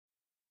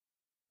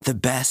The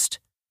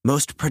best,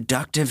 most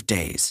productive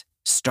days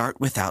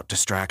start without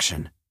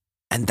distraction.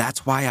 And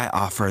that's why I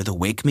offer the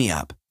Wake Me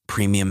Up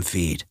Premium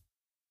Feed.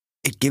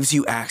 It gives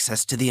you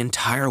access to the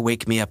entire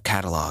Wake Me Up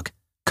catalog,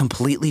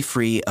 completely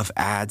free of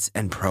ads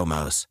and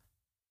promos,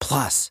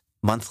 plus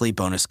monthly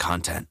bonus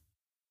content.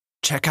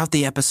 Check out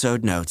the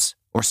episode notes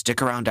or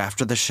stick around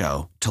after the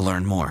show to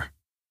learn more.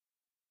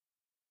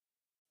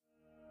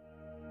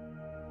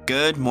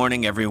 Good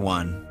morning,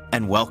 everyone,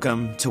 and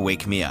welcome to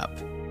Wake Me Up,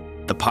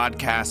 the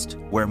podcast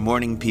where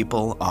morning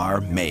people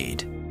are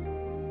made.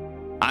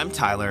 I'm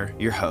Tyler,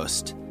 your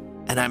host,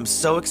 and I'm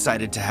so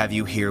excited to have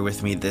you here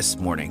with me this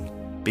morning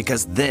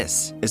because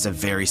this is a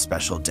very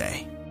special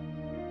day.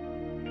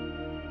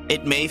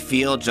 It may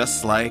feel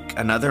just like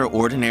another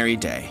ordinary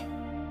day,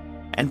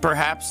 and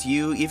perhaps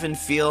you even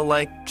feel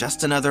like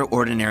just another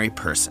ordinary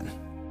person.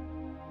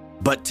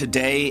 But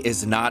today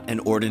is not an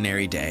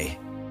ordinary day,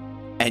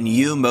 and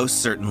you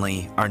most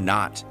certainly are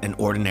not an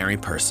ordinary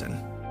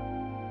person.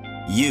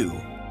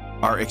 You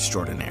are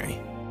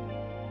extraordinary.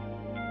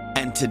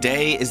 And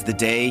today is the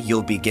day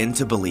you'll begin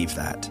to believe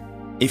that,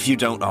 if you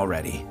don't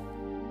already,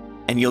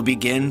 and you'll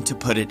begin to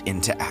put it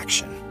into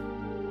action.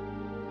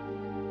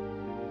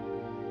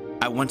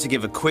 I want to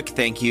give a quick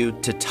thank you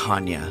to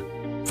Tanya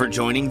for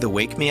joining the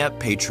Wake Me Up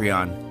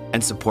Patreon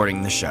and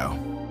supporting the show.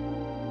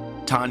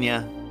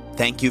 Tanya,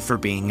 thank you for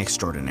being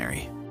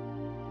extraordinary.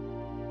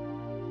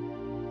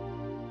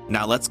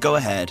 Now let's go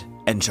ahead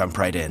and jump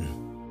right in.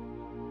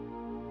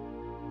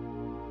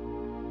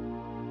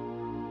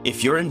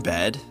 If you're in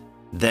bed,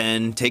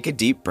 then take a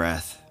deep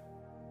breath.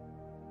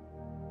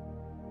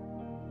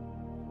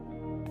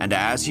 And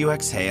as you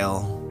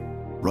exhale,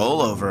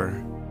 roll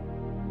over,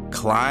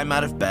 climb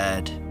out of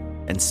bed,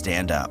 and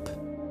stand up.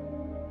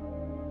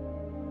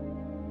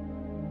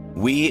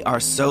 We are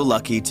so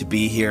lucky to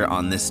be here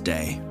on this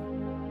day.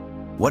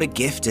 What a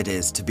gift it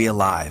is to be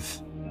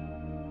alive.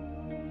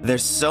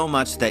 There's so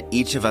much that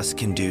each of us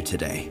can do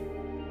today.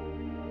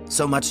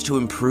 So much to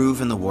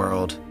improve in the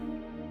world.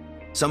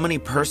 So many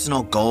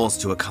personal goals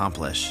to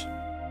accomplish.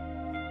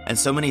 And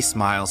so many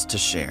smiles to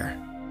share.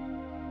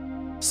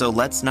 So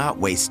let's not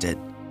waste it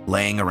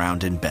laying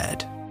around in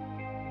bed.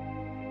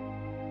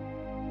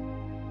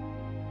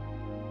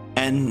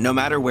 And no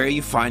matter where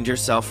you find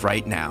yourself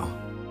right now,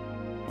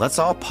 let's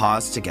all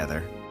pause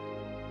together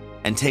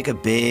and take a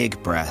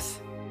big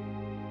breath.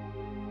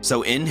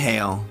 So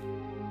inhale,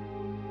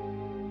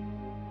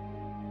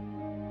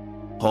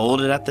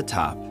 hold it at the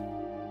top,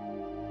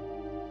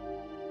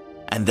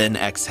 and then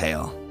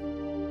exhale.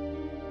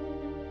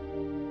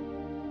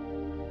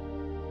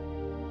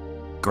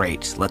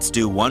 Great, let's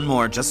do one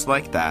more just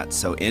like that.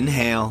 So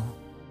inhale,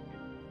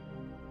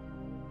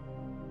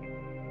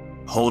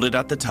 hold it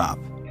at the top,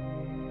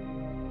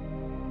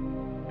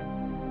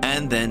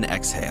 and then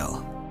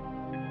exhale.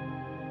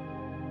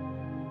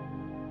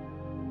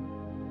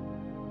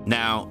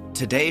 Now,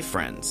 today,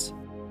 friends,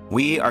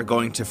 we are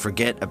going to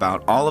forget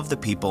about all of the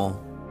people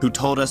who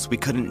told us we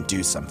couldn't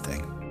do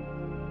something.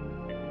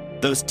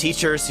 Those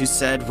teachers who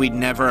said we'd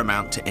never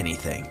amount to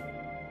anything.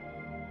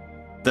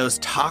 Those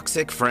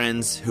toxic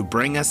friends who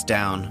bring us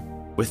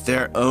down with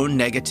their own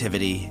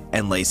negativity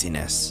and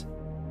laziness.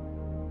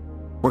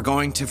 We're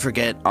going to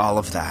forget all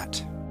of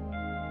that.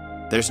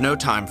 There's no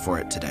time for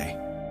it today,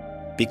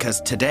 because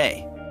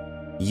today,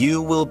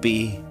 you will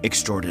be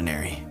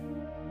extraordinary.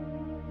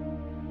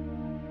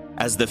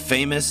 As the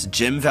famous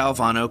Jim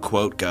Valvano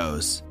quote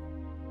goes,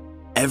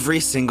 every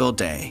single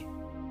day,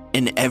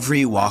 in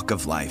every walk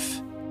of life,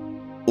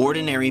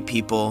 ordinary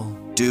people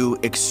do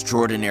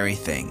extraordinary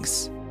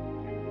things.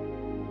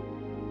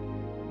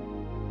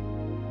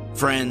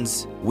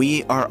 Friends,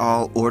 we are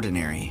all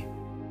ordinary,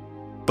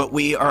 but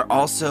we are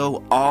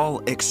also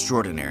all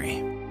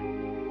extraordinary.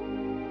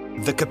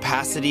 The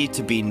capacity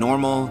to be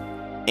normal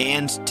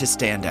and to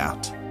stand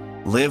out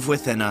live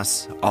within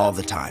us all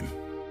the time.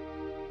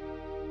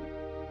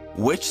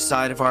 Which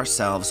side of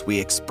ourselves we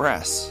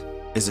express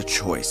is a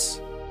choice.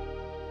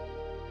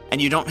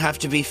 And you don't have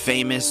to be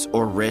famous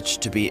or rich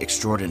to be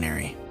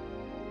extraordinary.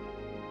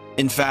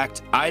 In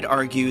fact, I'd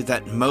argue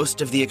that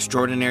most of the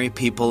extraordinary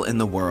people in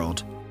the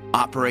world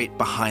operate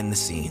behind the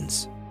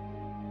scenes.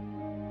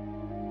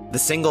 The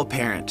single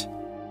parent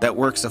that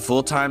works a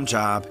full-time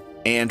job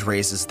and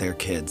raises their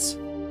kids.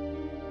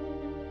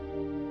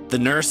 The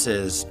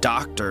nurses,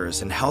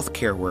 doctors, and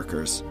healthcare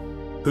workers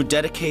who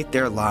dedicate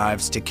their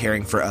lives to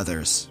caring for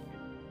others.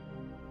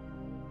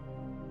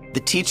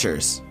 The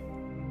teachers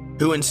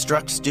who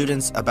instruct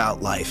students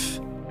about life,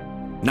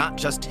 not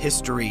just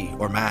history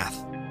or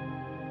math.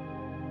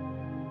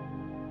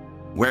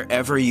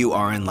 Wherever you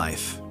are in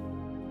life,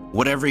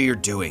 whatever you're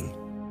doing,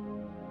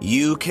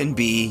 you can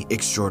be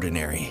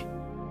extraordinary.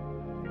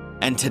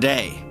 And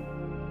today,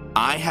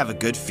 I have a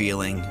good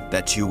feeling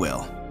that you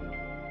will.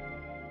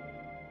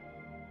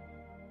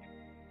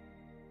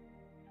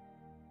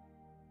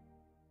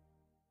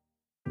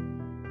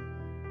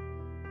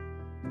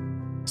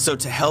 So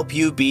to help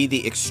you be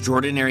the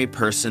extraordinary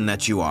person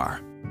that you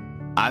are,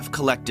 I've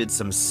collected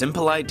some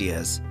simple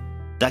ideas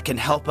that can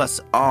help us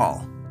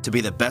all to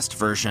be the best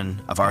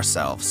version of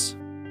ourselves.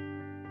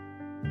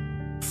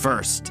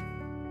 First,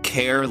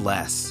 care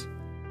less.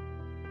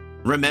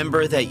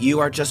 Remember that you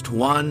are just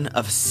one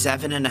of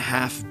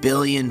 7.5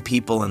 billion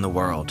people in the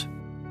world.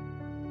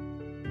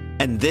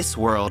 And this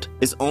world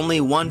is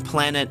only one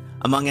planet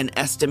among an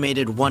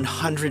estimated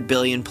 100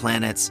 billion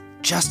planets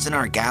just in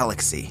our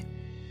galaxy.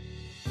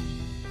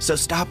 So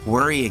stop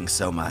worrying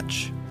so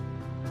much.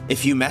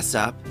 If you mess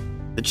up,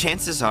 the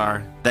chances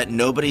are that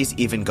nobody's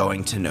even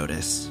going to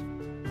notice.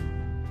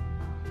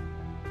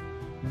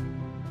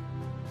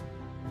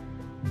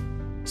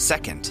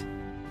 Second,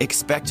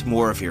 expect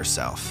more of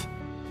yourself.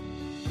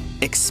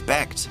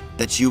 Expect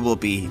that you will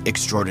be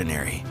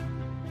extraordinary.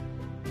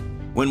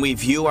 When we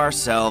view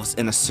ourselves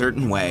in a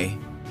certain way,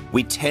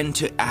 we tend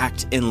to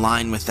act in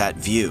line with that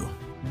view.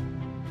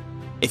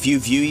 If you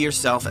view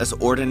yourself as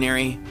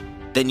ordinary,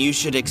 then you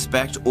should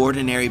expect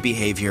ordinary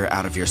behavior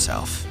out of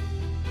yourself.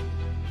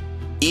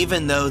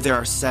 Even though there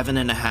are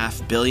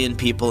 7.5 billion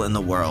people in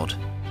the world,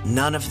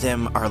 none of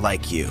them are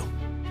like you.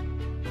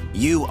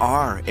 You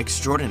are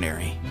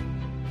extraordinary.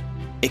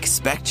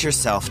 Expect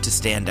yourself to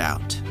stand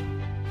out.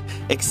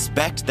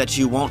 Expect that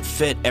you won't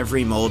fit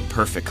every mold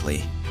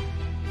perfectly.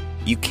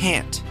 You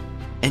can't,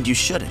 and you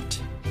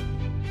shouldn't.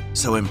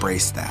 So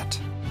embrace that.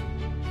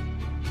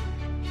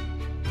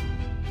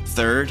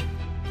 Third,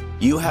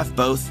 you have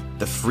both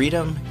the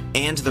freedom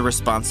and the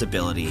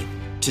responsibility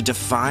to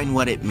define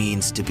what it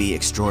means to be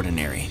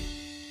extraordinary.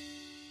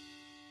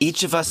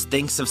 Each of us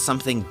thinks of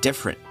something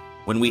different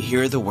when we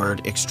hear the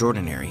word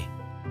extraordinary.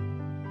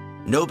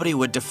 Nobody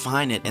would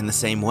define it in the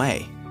same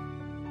way.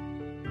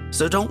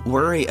 So don't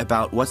worry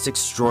about what's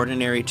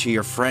extraordinary to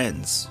your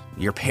friends,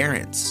 your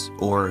parents,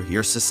 or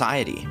your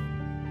society.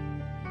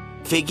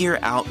 Figure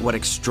out what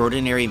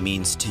extraordinary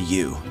means to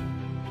you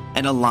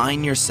and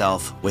align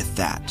yourself with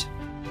that.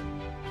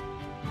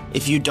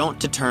 If you don't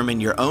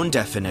determine your own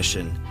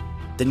definition,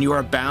 then you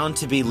are bound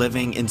to be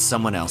living in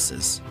someone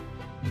else's.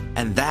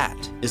 And that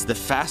is the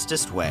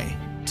fastest way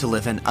to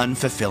live an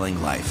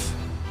unfulfilling life.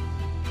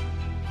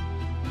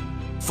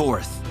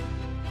 Fourth,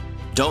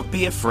 don't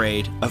be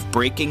afraid of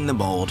breaking the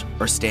mold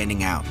or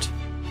standing out.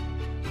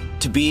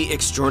 To be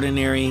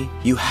extraordinary,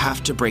 you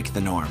have to break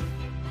the norm.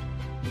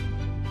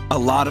 A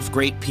lot of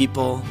great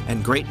people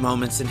and great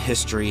moments in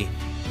history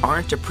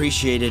aren't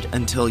appreciated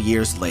until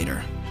years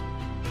later.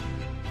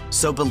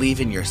 So believe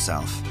in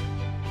yourself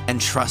and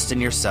trust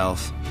in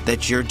yourself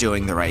that you're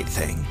doing the right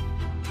thing.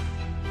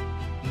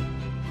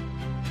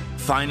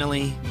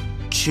 Finally,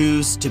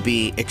 choose to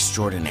be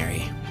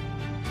extraordinary.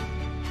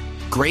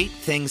 Great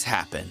things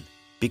happen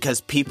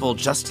because people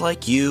just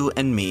like you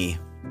and me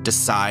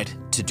decide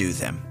to do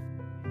them.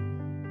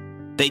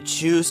 They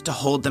choose to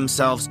hold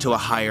themselves to a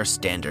higher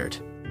standard.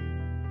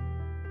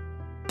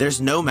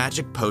 There's no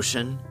magic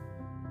potion,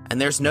 and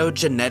there's no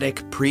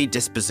genetic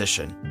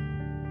predisposition.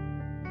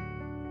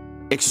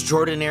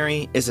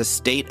 Extraordinary is a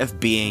state of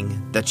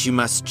being that you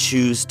must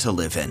choose to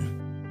live in.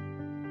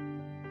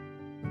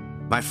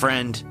 My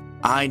friend,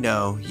 I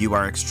know you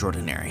are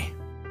extraordinary.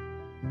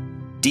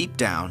 Deep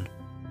down,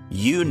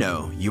 you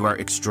know you are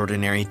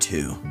extraordinary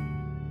too.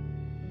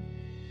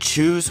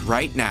 Choose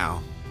right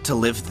now to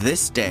live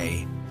this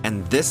day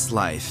and this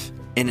life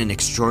in an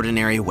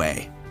extraordinary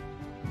way.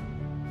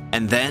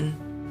 And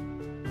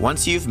then,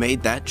 once you've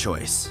made that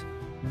choice,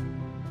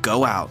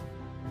 go out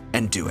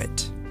and do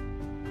it.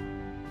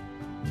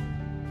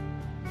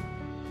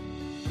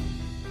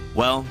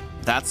 Well,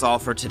 that's all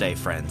for today,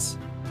 friends.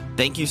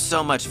 Thank you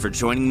so much for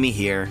joining me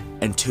here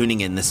and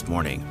tuning in this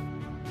morning.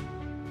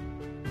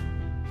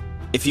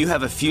 If you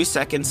have a few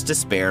seconds to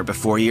spare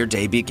before your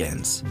day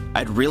begins,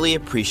 I'd really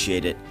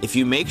appreciate it if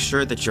you make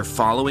sure that you're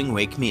following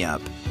Wake Me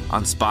Up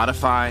on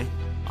Spotify,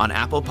 on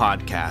Apple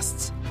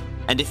Podcasts,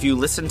 and if you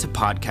listen to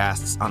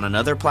podcasts on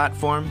another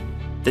platform,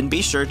 then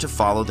be sure to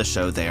follow the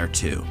show there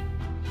too.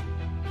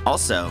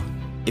 Also,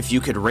 if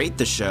you could rate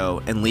the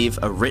show and leave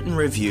a written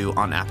review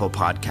on Apple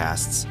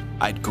Podcasts,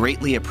 I'd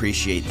greatly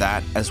appreciate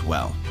that as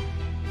well.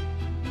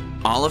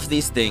 All of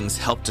these things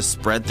help to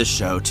spread the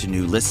show to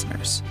new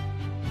listeners.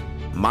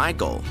 My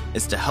goal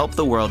is to help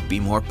the world be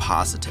more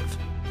positive,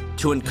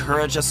 to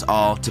encourage us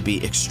all to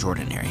be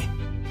extraordinary.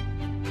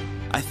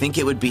 I think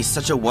it would be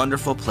such a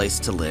wonderful place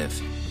to live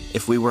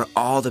if we were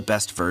all the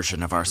best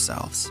version of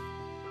ourselves.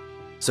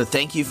 So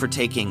thank you for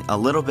taking a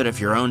little bit of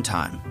your own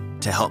time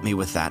to help me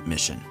with that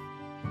mission.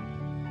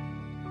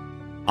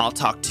 I'll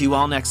talk to you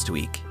all next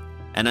week,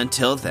 and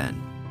until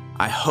then,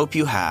 I hope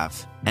you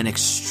have an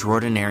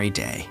extraordinary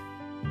day.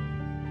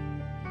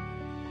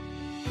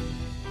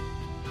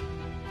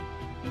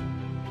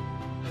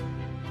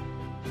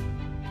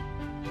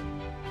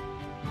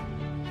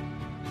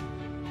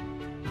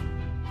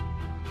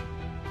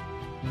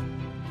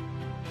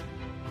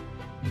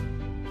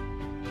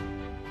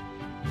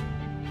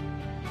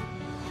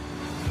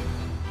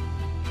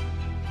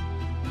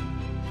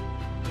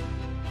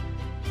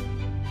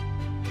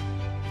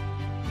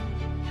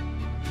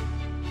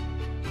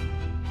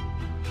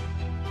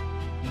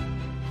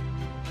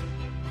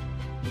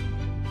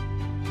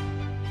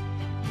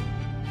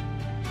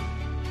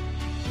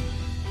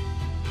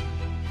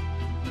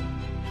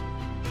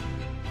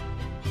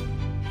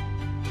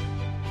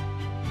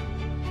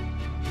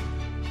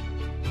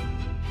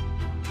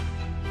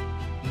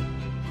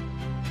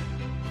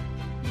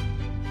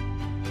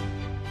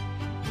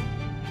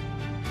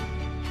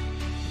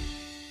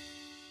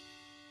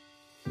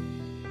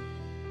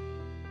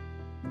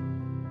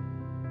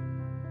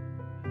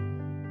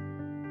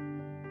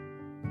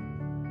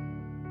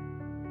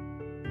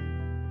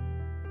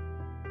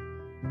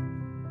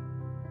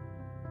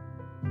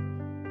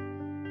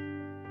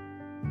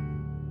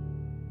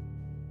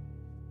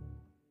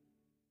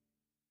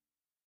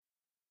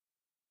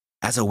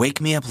 As a Wake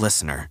Me Up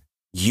listener,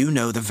 you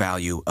know the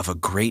value of a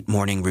great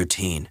morning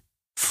routine,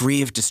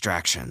 free of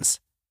distractions.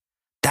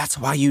 That's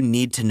why you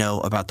need to know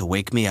about the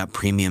Wake Me Up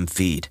Premium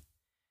feed.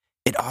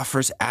 It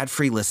offers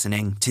ad-free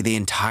listening to the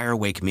entire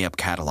Wake Me Up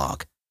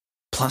catalog,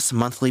 plus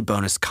monthly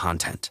bonus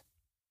content.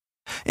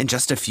 In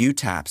just a few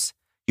taps,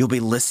 you'll be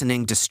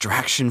listening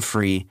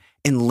distraction-free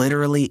in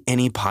literally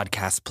any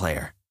podcast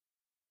player.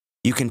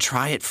 You can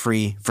try it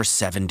free for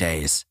 7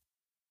 days.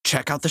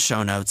 Check out the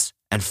show notes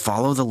and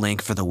follow the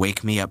link for the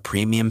Wake Me Up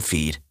Premium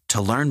feed to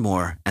learn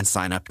more and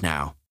sign up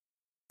now.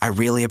 I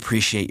really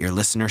appreciate your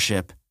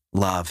listenership,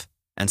 love,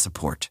 and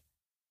support,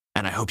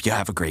 and I hope you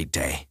have a great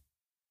day.